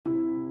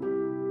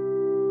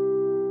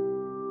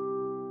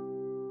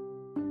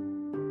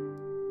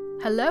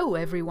Hello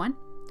everyone,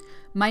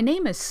 my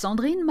name is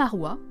Sandrine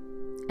Marois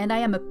and I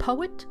am a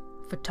poet,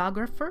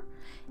 photographer,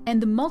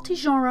 and the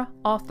multi-genre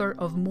author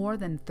of more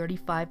than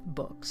 35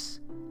 books.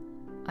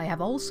 I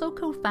have also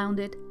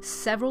co-founded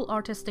several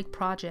artistic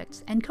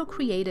projects and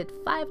co-created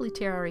 5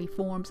 literary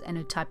forms and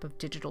a type of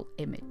digital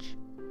image.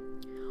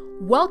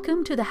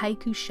 Welcome to the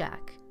Haiku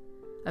Shack,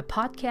 a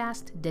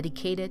podcast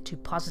dedicated to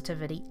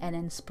positivity and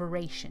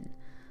inspiration.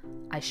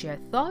 I share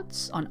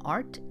thoughts on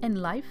art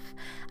and life,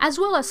 as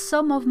well as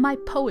some of my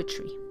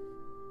poetry.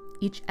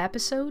 Each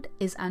episode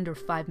is under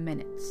 5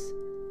 minutes.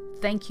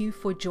 Thank you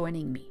for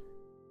joining me.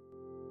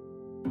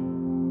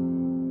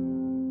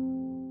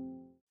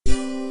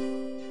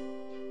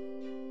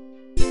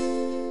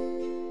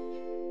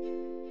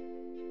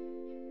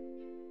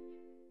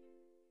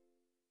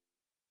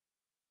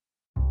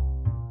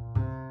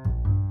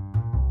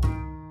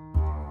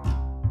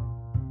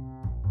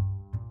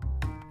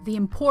 The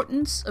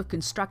importance of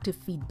constructive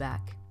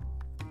feedback.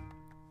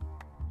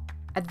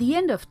 At the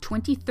end of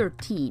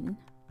 2013,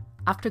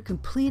 after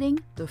completing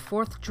the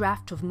 4th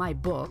draft of my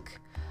book,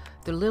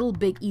 the little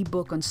big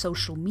ebook on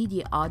social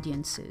media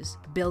audiences,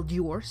 Build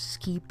Yours,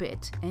 Keep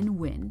It, and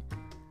Win,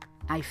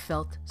 I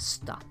felt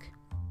stuck.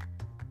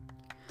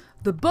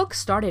 The book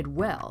started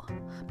well,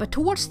 but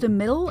towards the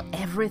middle,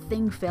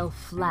 everything fell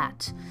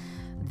flat.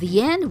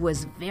 The end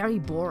was very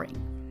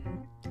boring.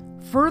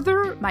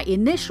 Further, my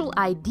initial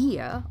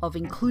idea of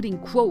including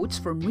quotes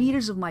from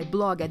readers of my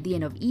blog at the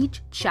end of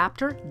each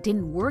chapter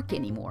didn't work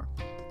anymore.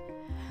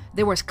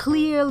 There was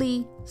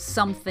clearly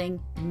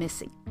something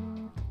missing.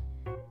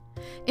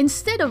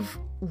 Instead of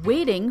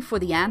waiting for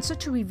the answer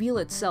to reveal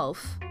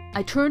itself,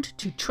 I turned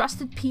to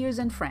trusted peers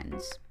and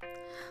friends.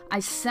 I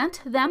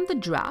sent them the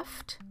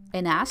draft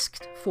and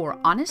asked for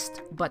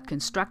honest but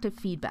constructive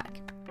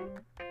feedback.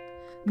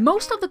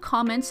 Most of the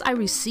comments I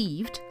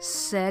received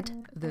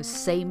said the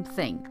same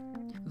thing.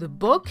 The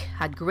book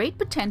had great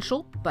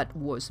potential, but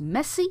was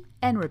messy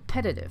and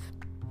repetitive.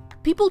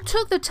 People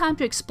took the time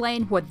to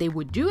explain what they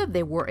would do if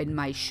they were in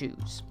my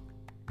shoes.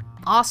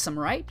 Awesome,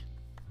 right?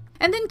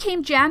 And then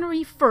came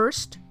January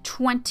 1st,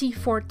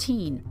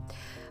 2014.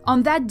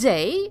 On that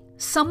day,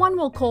 someone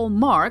we'll call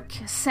Mark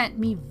sent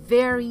me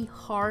very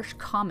harsh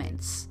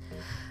comments.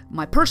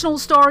 My personal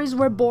stories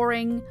were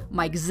boring,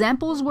 my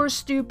examples were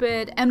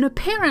stupid, and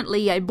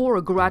apparently I bore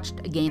a grudge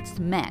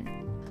against men.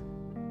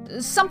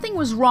 Something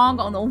was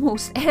wrong on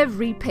almost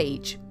every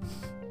page.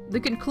 The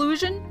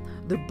conclusion?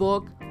 The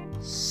book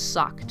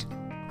sucked.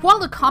 While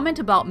the comment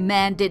about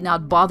man did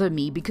not bother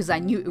me because I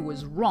knew it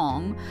was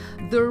wrong,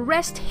 the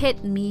rest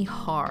hit me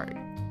hard.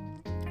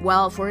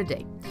 Well, for a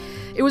day.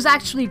 It was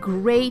actually a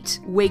great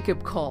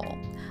wake-up call.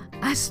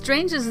 As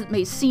strange as it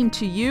may seem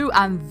to you,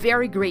 I'm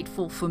very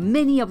grateful for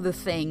many of the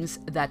things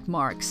that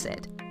Mark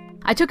said.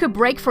 I took a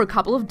break for a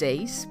couple of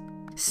days.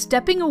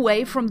 Stepping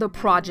away from the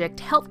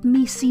project helped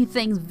me see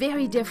things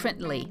very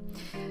differently.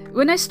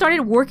 When I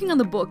started working on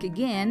the book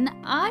again,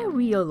 I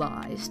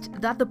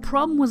realized that the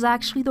problem was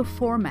actually the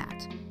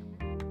format.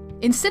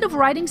 Instead of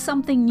writing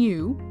something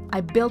new,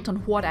 I built on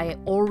what I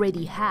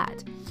already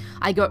had.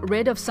 I got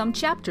rid of some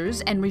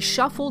chapters and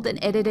reshuffled and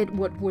edited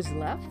what was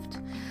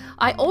left.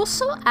 I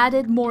also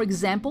added more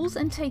examples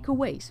and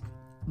takeaways.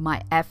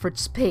 My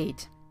efforts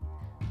paid.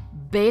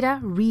 Beta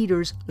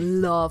readers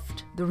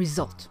loved the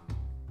result.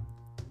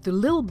 The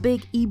Little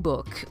Big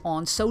ebook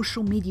on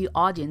social media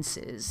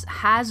audiences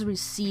has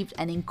received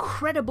an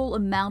incredible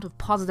amount of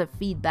positive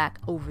feedback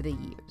over the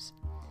years.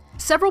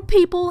 Several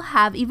people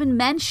have even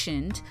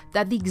mentioned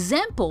that the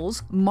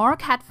examples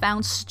Mark had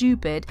found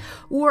stupid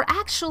were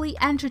actually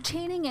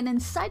entertaining and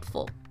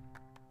insightful.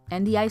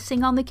 And the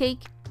icing on the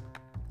cake?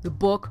 The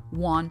book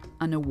won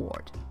an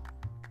award.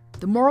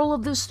 The moral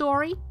of the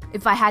story?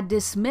 If I had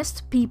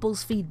dismissed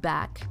people's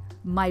feedback,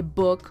 my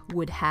book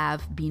would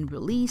have been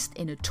released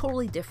in a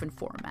totally different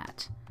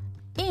format.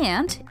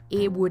 And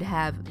it would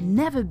have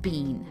never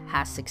been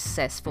as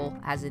successful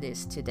as it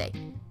is today.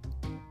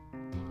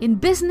 In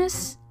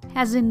business,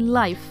 as in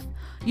life,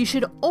 you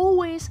should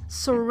always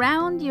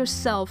surround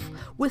yourself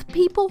with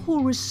people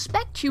who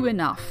respect you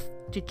enough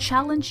to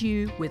challenge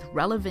you with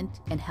relevant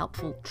and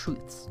helpful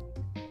truths.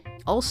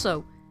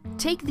 Also,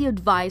 take the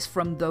advice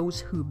from those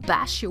who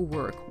bash your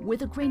work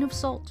with a grain of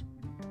salt.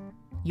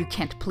 You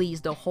can't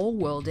please the whole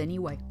world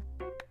anyway.